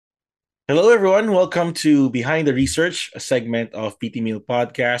Hello, everyone. Welcome to Behind the Research, a segment of PT Meal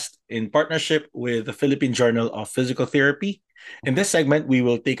Podcast in partnership with the Philippine Journal of Physical Therapy. In this segment, we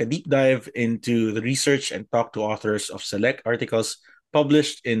will take a deep dive into the research and talk to authors of select articles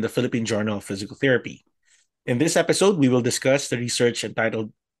published in the Philippine Journal of Physical Therapy. In this episode, we will discuss the research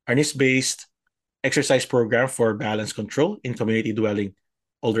entitled Arnis-based Exercise Program for Balance Control in Community Dwelling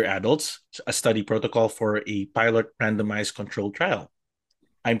Older Adults, a study protocol for a pilot randomized controlled trial.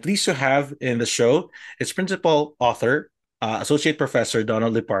 I'm pleased to have in the show its principal author, Associate Professor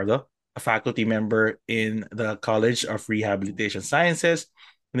Donald Lipardo, a faculty member in the College of Rehabilitation Sciences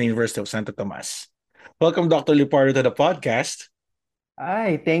in the University of Santo Tomas. Welcome, Dr. Lipardo, to the podcast.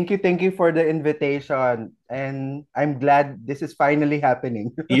 Hi, thank you for the invitation. And I'm glad this is finally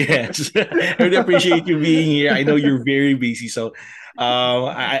happening. Yes, I really appreciate you being here. I know you're very busy, so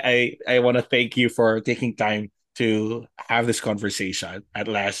I want to thank you for taking time to have this conversation at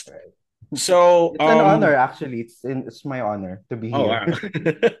last. Right. So, It's an honor, actually. It's my honor to be oh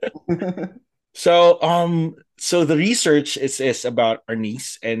here. wow. So the research is about our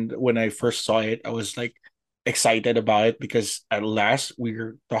niece, and when I first saw it, I was like excited about it because at last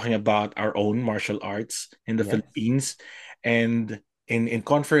we're talking about our own martial arts in the Yes. Philippines, and in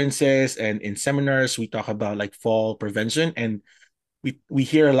conferences and in seminars we talk about like fall prevention, and we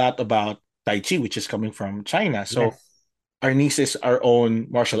hear a lot about Tai Chi, which is coming from China. So Yes. our niece is our own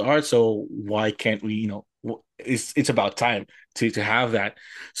martial art, so why can't we, it's about time to have that.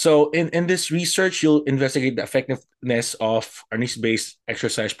 So in this research, you'll investigate the effectiveness of our niece-based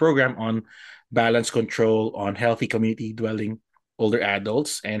exercise program on balance control on healthy community dwelling older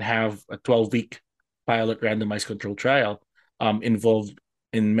adults and have a 12-week pilot randomized control trial involved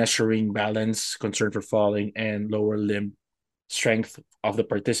in measuring balance, concern for falling, and lower limb strength of the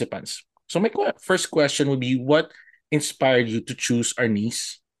participants. So my first question would be, what inspired you to choose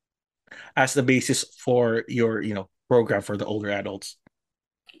Arnis as the basis for your, program for the older adults?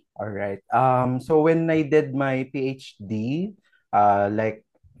 All right. So when I did my PhD, like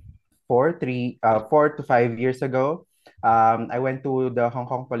 4 to 5 years ago, I went to the Hong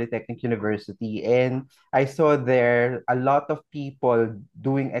Kong Polytechnic University, and I saw there a lot of people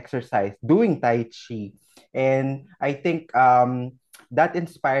doing exercise, doing Tai Chi. And I think that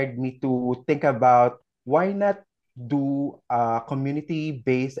inspired me to think about why not do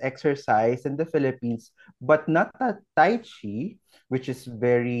community-based exercise in the Philippines, but not that Tai Chi, which is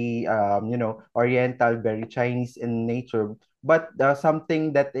very, Oriental, very Chinese in nature, but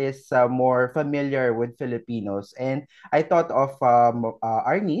something that is more familiar with Filipinos. And I thought of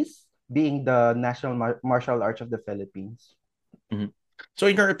Arnis being the national martial arts of the Philippines. Mhm. So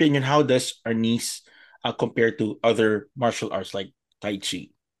in your opinion, how does Arnis compare to other martial arts like Tai Chi?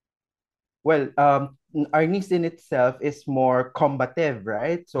 Well, Arnis in itself is more combative,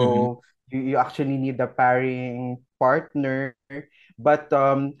 right? Mm-hmm. So you actually need a pairing partner, but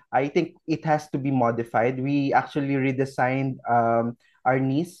I think it has to be modified. We actually redesigned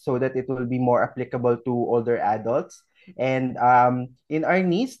Arnis so that it will be more applicable to older adults. And in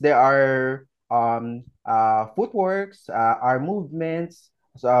Arnis, there are footworks, arm movements.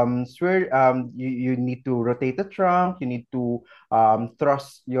 You need to rotate the trunk, you need to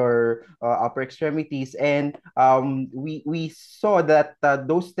thrust your upper extremities. And we saw that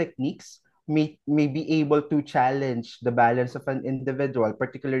those techniques may be able to challenge the balance of an individual,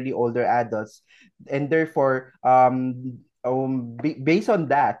 particularly older adults. And therefore, based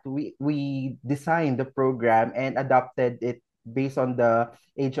on that, we designed the program and adopted it based on the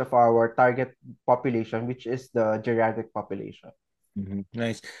age of our target population, which is the geriatric population. Mm-hmm.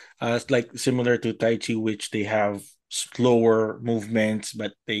 Nice. It's like similar to Tai Chi, which they have slower movements,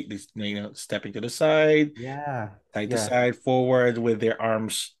 but they stepping to the side, Yeah, side to yeah. side, forward with their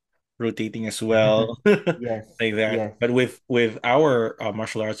arms rotating as well, Yes, like that. yes. But with our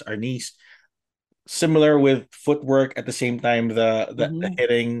martial arts, our knees, similar with footwork at the same time, the Mhm.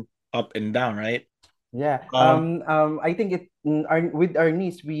 hitting up and down, right? Yeah. Um, I think with our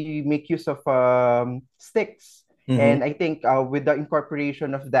niece, we make use of sticks. mm-hmm, And I think with the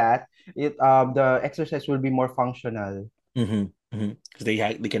incorporation of that, the exercise will be more functional. mm-hmm, mm-hmm. Because they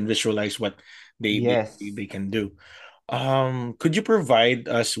can visualize what Yes. they can do. Could you provide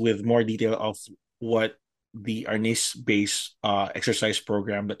us with more detail of what the Arnis-based exercise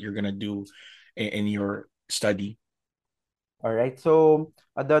program that you're gonna do in your study? All right. So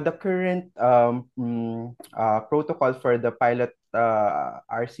the current protocol for the pilot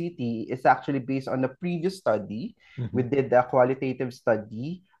RCT is actually based on the previous study. Mm-hmm, We did a qualitative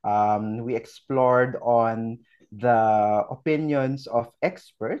study. We explored on the opinions of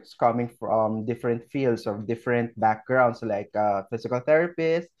experts coming from different fields or different backgrounds, like a physical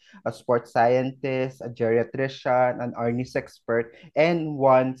therapist, a sports scientist, a geriatrician, an Arnis expert, and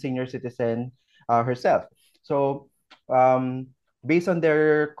one senior citizen herself. So, um, based on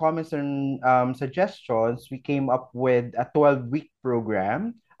their comments and suggestions, we came up with a 12-week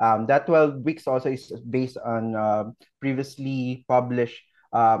program. That 12 weeks also is based on previously published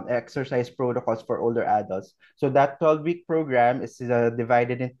exercise protocols for older adults. So that 12-week program is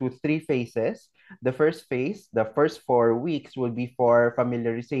divided into three phases. The first phase, the first 4 weeks, will be for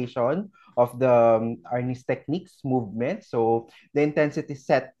familiarization of the Arnis techniques, movement. So the intensity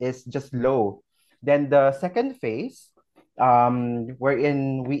set is just low. Then the second phase,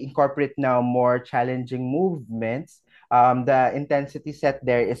 wherein we incorporate now more challenging movements. The intensity set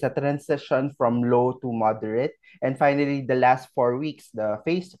there is a transition from low to moderate. And finally, the last 4 weeks, the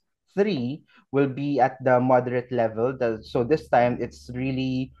phase three, will be at the moderate level. So this time, it's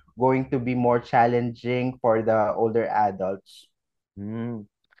really going to be more challenging for the older adults. Mm.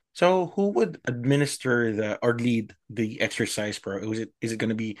 So who would administer the or lead the exercise pro? Is it going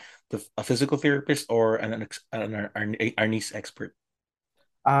to be a physical therapist or an Arnis expert?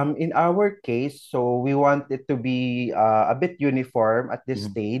 In our case, so we want it to be a bit uniform at this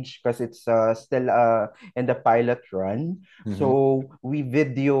Mm-hmm. stage because it's still in the pilot run. Mm-hmm. So we we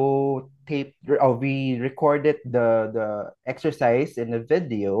recorded the exercise in the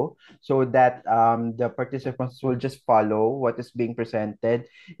video so that the participants will just follow what is being presented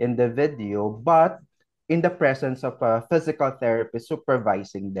in the video, but in the presence of a physical therapist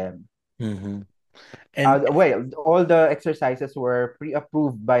supervising them. Mm-hmm. And Well, all the exercises were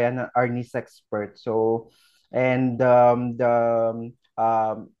pre-approved by an Arnis expert. So, and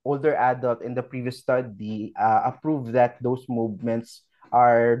older adult in the previous study approved that those movements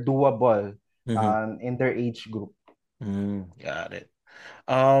are doable mm-hmm. in their age group. Got it.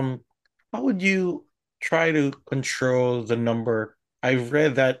 Um, how would you try to control the number? I've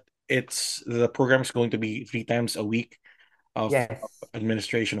read that the program is going to be 3 times a week of Yes.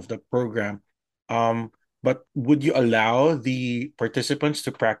 administration of the program. Um, but would you allow the participants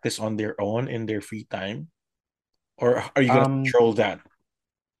to practice on their own in their free time, or are you going to Um, control that?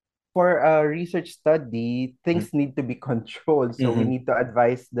 for a research study, things need to be controlled. So we Mm-hmm. need to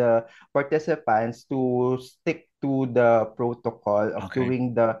advise the participants to stick to the protocol of Okay.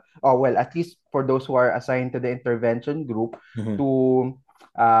 doing oh, well, at least for those who are assigned to the intervention group, Mm-hmm. to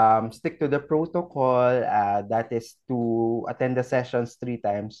stick to the protocol. That is to attend the sessions 3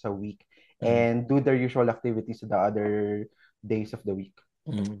 times a week Mm-hmm. and do their usual activities the other days of the week.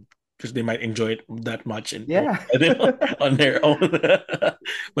 Because they might enjoy it that much Yeah. on their own. But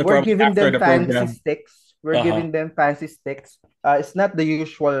We're probably giving after them the fancy program. sticks. We're Uh-huh. giving them fancy sticks. It's not the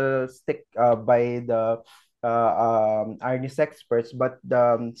usual stick by the Arnis experts, but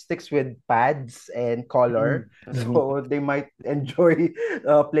sticks with pads and color. Mm-hmm. So they might enjoy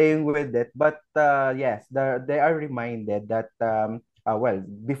playing with it. But yes, they are reminded that well,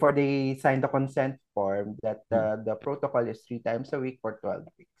 before they sign the consent form, that the protocol is 3 times a week for 12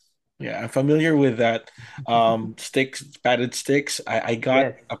 weeks. Yeah, I'm familiar with that. Sticks, padded sticks. I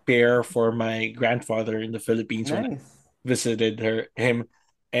got Yes, a pair for my grandfather in the Philippines when I nice. visited him,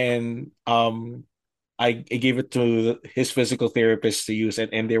 and I gave it to his physical therapist to use, and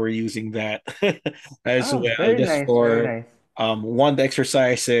they were using that as Oh, well, very just nice, very for nice. one the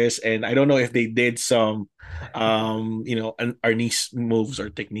exercises. And I don't know if they did some our niche moves or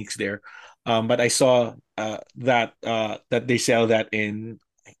techniques there. But I saw that they sell that in,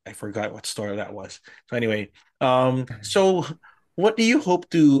 I forgot what store that was. So anyway, so what do you hope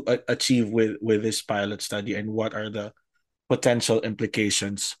to achieve with this pilot study, and what are the potential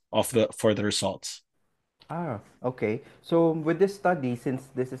implications for the results? Okay. So with this study, since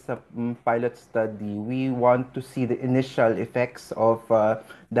this is a pilot study, we want to see the initial effects of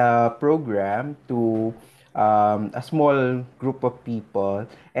the program to a small group of people,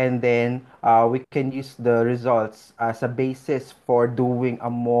 and then we can use the results as a basis for doing a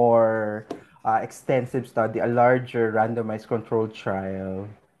more extensive study, a larger randomized controlled trial.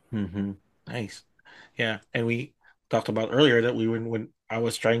 Mm-hmm. Nice. Yeah, and we talked about earlier that we when I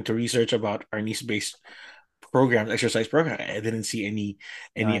was trying to research about Arnis-based programs, exercise program, I didn't see any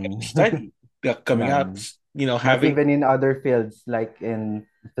other None. study coming out. None. Not Having even in other fields like in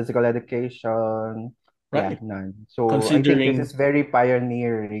physical education. Yeah, right, none. So I think this is considering very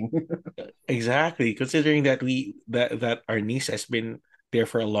pioneering. exactly considering that that our niece has been there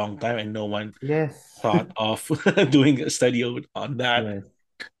for a long time and no one Yes. thought of doing a study on that.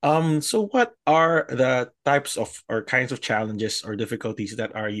 Yes. So what are the types of or kinds of challenges or difficulties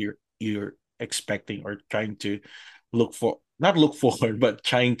that are you're expecting or trying to look for, not look forward, but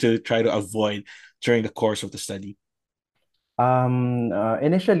try to avoid during the course of the study?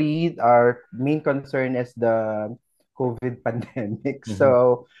 Initially, our main concern is the COVID pandemic. Mm-hmm.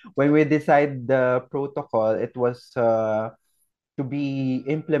 So when we decide the protocol, it was to be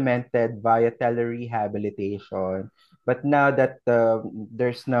implemented via telerehabilitation. But now that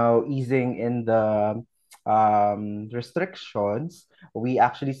there's now easing in the restrictions, we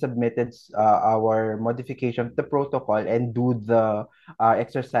actually submitted our modification of the protocol and do the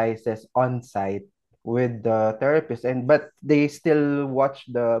exercises on site with the therapist. And but they still watch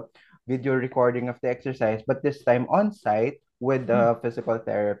the video recording of the exercise, but this time on site with the physical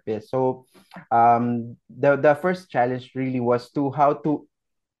therapist. So the first challenge really was to how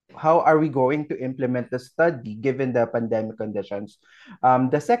are we going to implement the study given the pandemic conditions.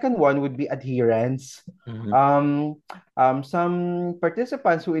 The second one would be adherence. Mm-hmm. Some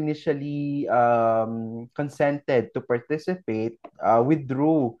participants who initially consented to participate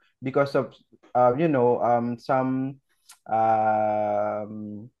withdrew because of some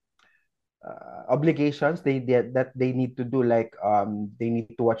um, obligations that they need to do, like they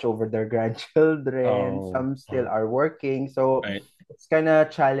need to watch over their grandchildren. Oh, Some still oh, are working, so right. it's kind of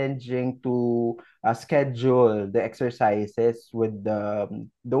challenging to schedule the exercises with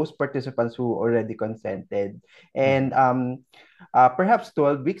those participants who already consented. And perhaps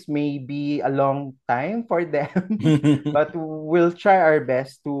 12 weeks may be a long time for them, Mm-hmm. but we'll try our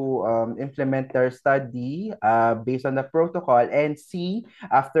best to implement their study based on the protocol and see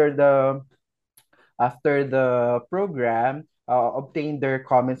after the program, obtain their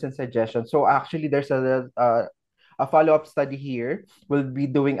comments and suggestions. So actually, there's a follow-up study here. We'll be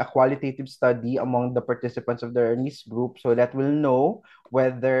doing a qualitative study among the participants of the Arnis group so that we'll know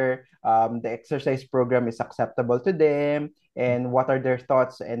whether the exercise program is acceptable to them and what are their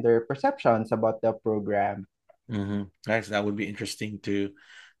thoughts and their perceptions about the program. Nice. That would be interesting to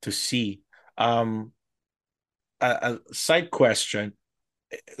see. Um, a side question.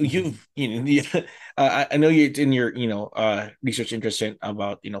 Mhm. I know you're in your research interest in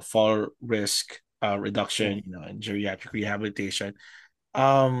about fall risk reduction, Mm. and geriatric rehabilitation.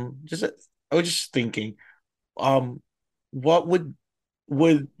 Just I was just thinking, what would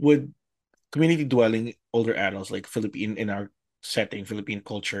community dwelling older adults like Philippine in our setting, Philippine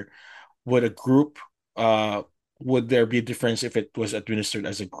culture, would a group uh would there be a difference if it was administered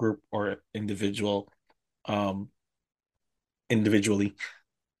as a group or um individually?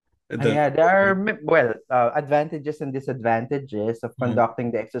 The Yeah, there are well advantages and disadvantages of Mhm,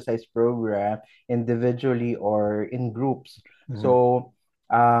 conducting the exercise program individually or in groups. mhm, So,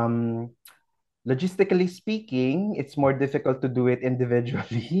 um, logistically speaking, it's more difficult to do it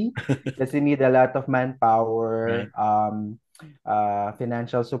individually because you need a lot of manpower, right.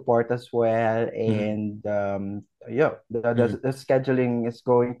 financial support as well, Mhm, and yeah, mhm, the scheduling is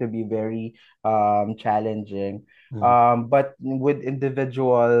going to be very challenging. mhm, But with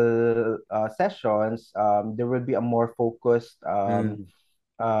individual sessions, there will be a more focused mhm,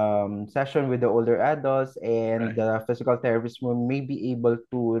 session with the older adults, and right. the physical therapist will may be able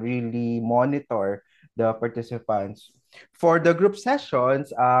to really monitor the participants. For the group sessions,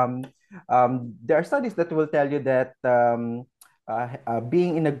 there are studies that will tell you that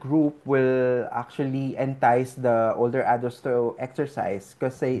being in a group will actually entice the older adults to exercise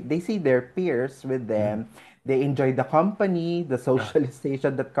because they see their peers with Mhm, them. They enjoy the company, the ah,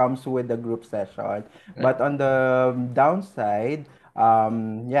 socialization that comes with the group session. right. But on the downside,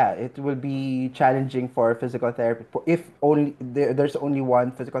 yeah, it will be challenging for physical therapy if only there's only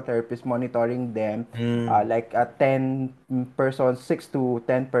one physical therapist monitoring them, Mm, like 10 persons, 6 to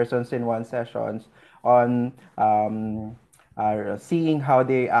 10 persons in one sessions on seeing how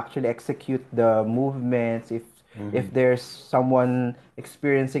they actually execute the movements. If mhm. there's someone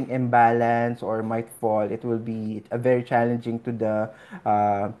experiencing imbalance or might fall, it will be a very challenging to the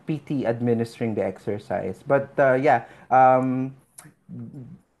PT administering the exercise. But yeah,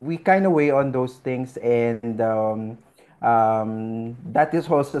 we kind of weigh on those things, and that is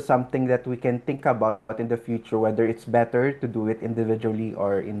also something that we can think about in the future, whether it's better to do it individually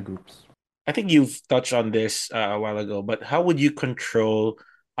or in groups. I think you've touched on this a while ago, but how would you control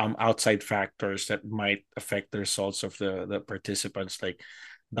outside factors that might affect the results of the participants, like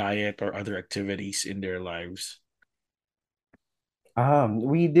diet or other activities in their lives?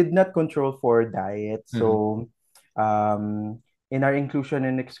 We did not control for diet, Mhm. so um, in our inclusion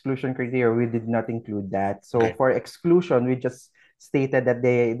and exclusion criteria, we did not include that. So Okay. for exclusion, we just stated that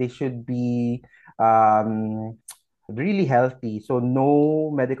they should be um, really healthy, so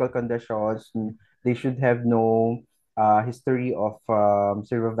no medical conditions. They should have no. history of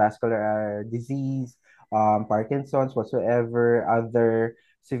cerebrovascular disease, Parkinson's, whatsoever other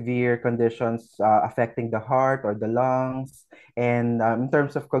severe conditions affecting the heart or the lungs. And in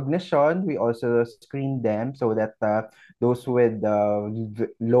terms of cognition, we also screen them so that those with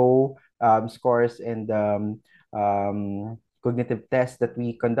low scores and cognitive tests that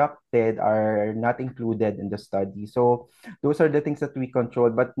we conducted are not included in the study. So those are the things that we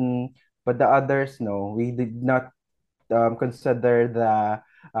control, but the others, no, we did not consider the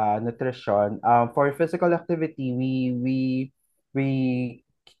nutrition. For physical activity, we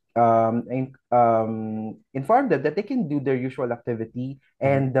inform them that they can do their usual activity, Mhm.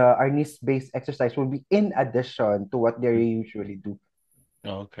 and our needs-based exercise will be in addition to what they usually do.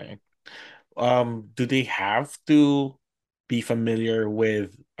 Okay. Do they have to be familiar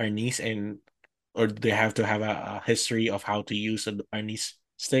with Arnis and or do they have to have a history of how to use an Arnis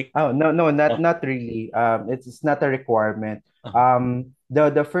stick? Oh, no, no, Oh, not really. It's not a requirement. uh-huh.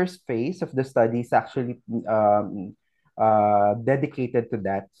 The first phase of the study is actually dedicated to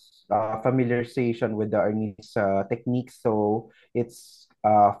that familiarization with the Arnis techniques. So it's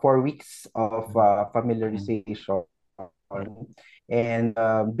 4 weeks of Mhm. familiarization, and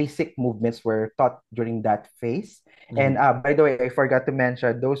basic movements were taught during that phase. And Mhm. by the way, I forgot to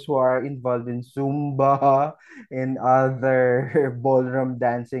mention those who are involved in Zumba and other ballroom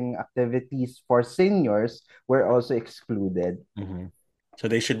dancing activities for seniors were also excluded. Mhm. So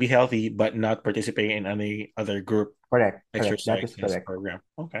they should be healthy but not participating in any other group Correct, correct. That is exercises correct. program.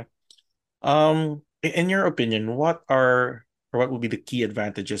 Okay. In your opinion, what would be the key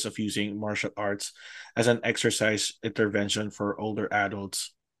advantages of using martial arts as an exercise intervention for older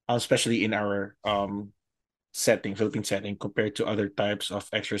adults, especially in our setting, Philippine setting, compared to other types of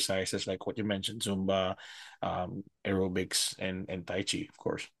exercises like what you mentioned, Zumba, aerobics, and Tai Chi, of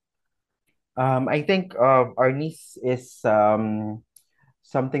course. I think our niece is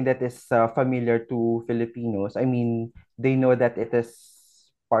something that is familiar to Filipinos. I mean, they know that it is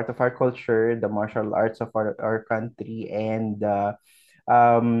part of our culture, the martial arts of our country, and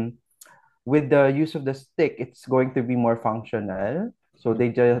um, with the use of the stick, it's going to be more functional. So they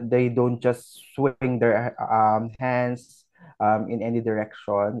don't just swing their hands in any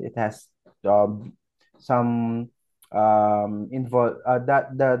direction. It has some involve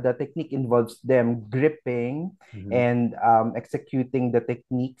that the technique involves them gripping Mhm. and executing the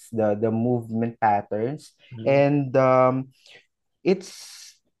techniques, the movement patterns, Mhm. and it's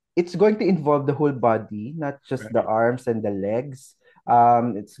it's going to involve the whole body, not just the Right. arms and the legs.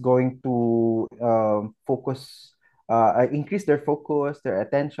 It's going to increase their focus, their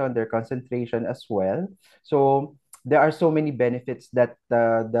attention, their concentration as well. So there are so many benefits that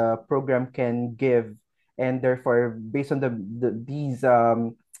the program can give, and therefore, based on these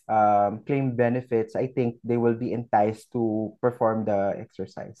claimed benefits, I think they will be enticed to perform the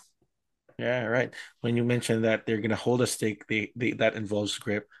exercise. Yeah, right. When you mentioned that they're gonna hold a stick, they that involves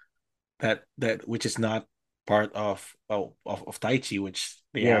grip. That which is not part of Tai Chi, which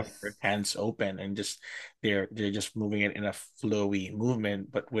they have their Yes. hands open and just they're just moving it in a flowy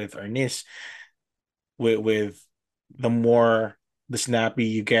movement. But with Arnis, with the more the snappy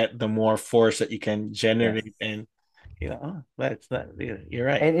you get, the more force that you can Yes. generate, and that's that. You're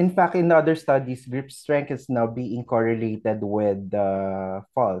right. And in fact, in other studies, grip strength is now being correlated with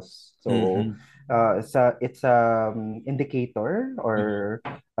falls. So Mm-hmm. it's a indicator, Mm-hmm. or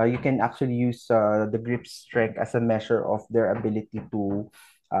you can actually use the grip strength as a measure of their ability to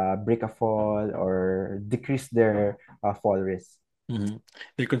break a fall or decrease their fall risk. Mm-hmm.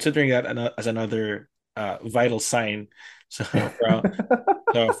 They're considering that as another vital sign. So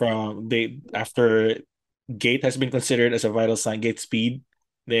from they after gait has been considered as a vital sign, gait speed,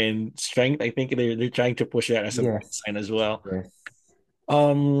 then strength. I think they're trying to push that as a vital Yes, sign as well. yes.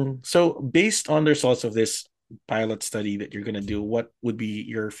 So based on the results of this pilot study that you're gonna do, what would be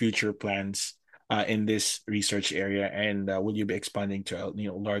your future plans in this research area, and will you be expanding to a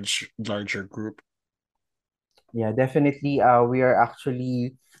larger group? Yeah, definitely. We are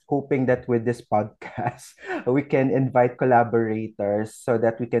actually hoping that with this podcast, we can invite collaborators so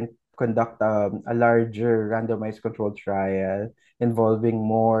that we can conduct a larger randomized controlled trial involving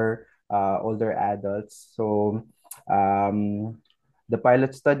more older adults. So, um, the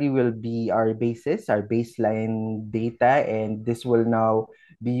pilot study will be our basis, our baseline data, and this will now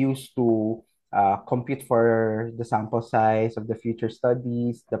be used to compute for the sample size of the future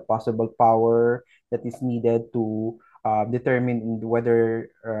studies, the possible power that is needed to determine whether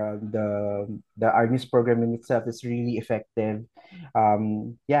the Arnis program in itself is really effective.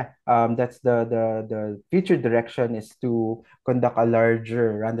 That's the future direction, is to conduct a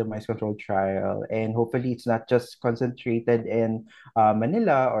larger randomized controlled trial, and hopefully it's not just concentrated in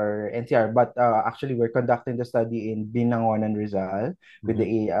Manila or NCR, but actually we're conducting the study in Binangon and Rizal with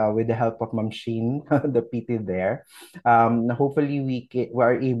the help of Ma'am Sheen, the PT there. Hopefully we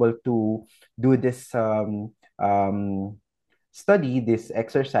are able to do this study, this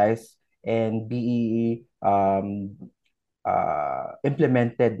exercise, and be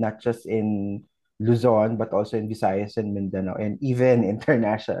implemented not just in Luzon, but also in Visayas and Mindanao, and even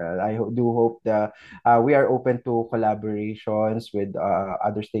international. Do hope we are open to collaborations with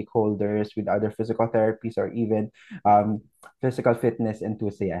other stakeholders, with other physical therapies, or even physical fitness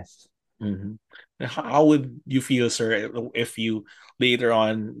enthusiasts. Mm-hmm. How would you feel, sir, if you later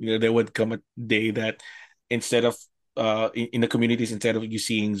on, there would come a day that instead of in the communities, instead of you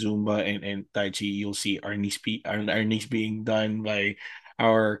seeing Zumba and Tai Chi, you'll see Arnis being done by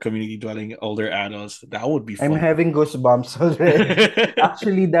our community dwelling older adults. That would be I'm fun. having goosebumps already.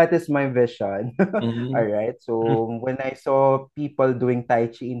 Actually, that is my vision. All Mhm. right. So when I saw people doing Tai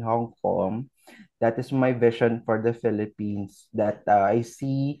Chi in Hong Kong, that is my vision for the Philippines. That I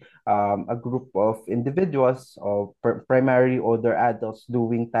see a group of individuals, of primarily older adults,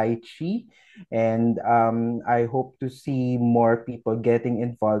 doing Tai Chi. And I hope to see more people getting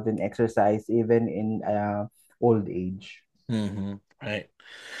involved in exercise, even in old age. Right.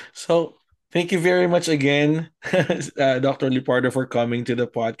 So thank you very much again, Dr. Lipardo, for coming to the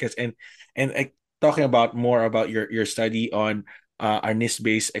podcast and talking about more about your study on our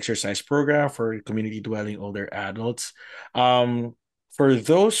NIST-based exercise program for community dwelling older adults. For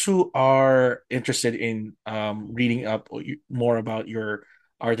those who are interested in reading up more about your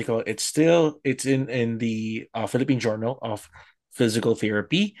article, it's in the Philippine Journal of Physical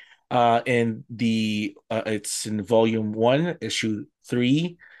Therapy. And the it's in volume 1, issue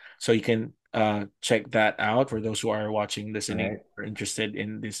 3, so you can check that out for those who are watching, All listening, right. or interested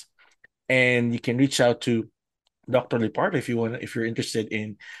in this. And you can reach out to Dr. Lipart if if you're interested in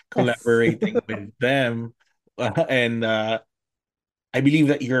Yes. collaborating with them. And I believe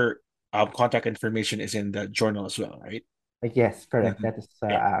that your contact information is in the journal as well, right? Yes, correct. Mhm. That is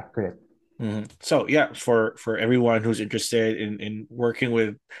Yeah. accurate. So yeah, for everyone who's interested in working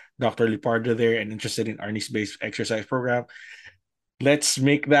with Dr. Lipardo there and interested in Arnis-based exercise program, let's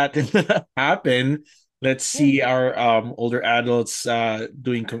make that happen. Let's Yeah. see our older adults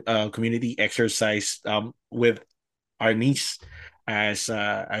doing community exercise with our niece as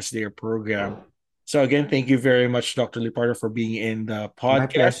their program. So again, thank you very much, Dr. Lipardo, for being in the My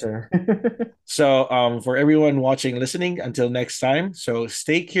podcast. pleasure. So for everyone watching, listening, until next time, so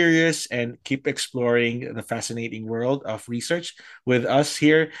stay curious and keep exploring the fascinating world of research with us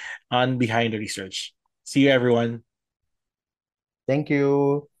here on Behind the Research. See you, everyone. Thank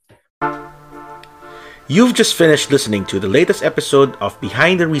you. You've just finished listening to the latest episode of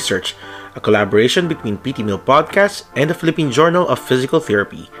Behind the Research, a collaboration between PT Mill Podcast and the Philippine Journal of Physical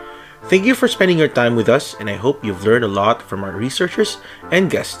Therapy. Thank you for spending your time with us, and I hope you've learned a lot from our researchers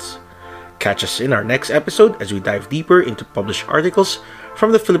and guests. Catch us in our next episode as we dive deeper into published articles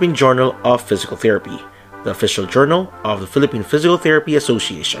from the Philippine Journal of Physical Therapy, the official journal of the Philippine Physical Therapy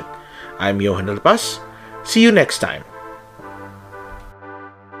Association. I'm Johan Del Paz. See you next time.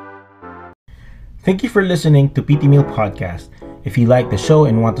 Thank you for listening to PT Meal Podcast. If you like the show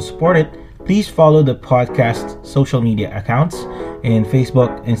and want to support it, please follow the podcast social media accounts in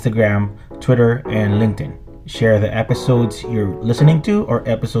Facebook, Instagram, Twitter, and LinkedIn. Share the episodes you're listening to or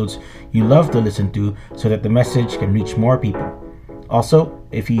episodes you love to listen to so that the message can reach more people. Also,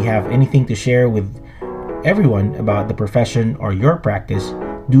 if you have anything to share with everyone about the profession or your practice,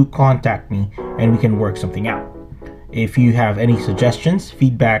 do contact me and we can work something out. If you have any suggestions,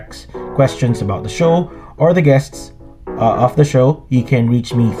 feedbacks, questions about the show or the guests of the show, you can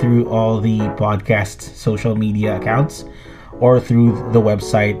reach me through all the podcast's social media accounts or through the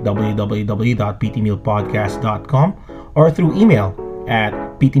website www.ptmealpodcast.com or through email at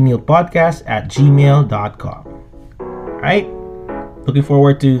ptmealpodcast@gmail.com. All right? Looking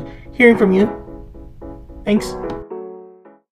forward to hearing from you. Thanks.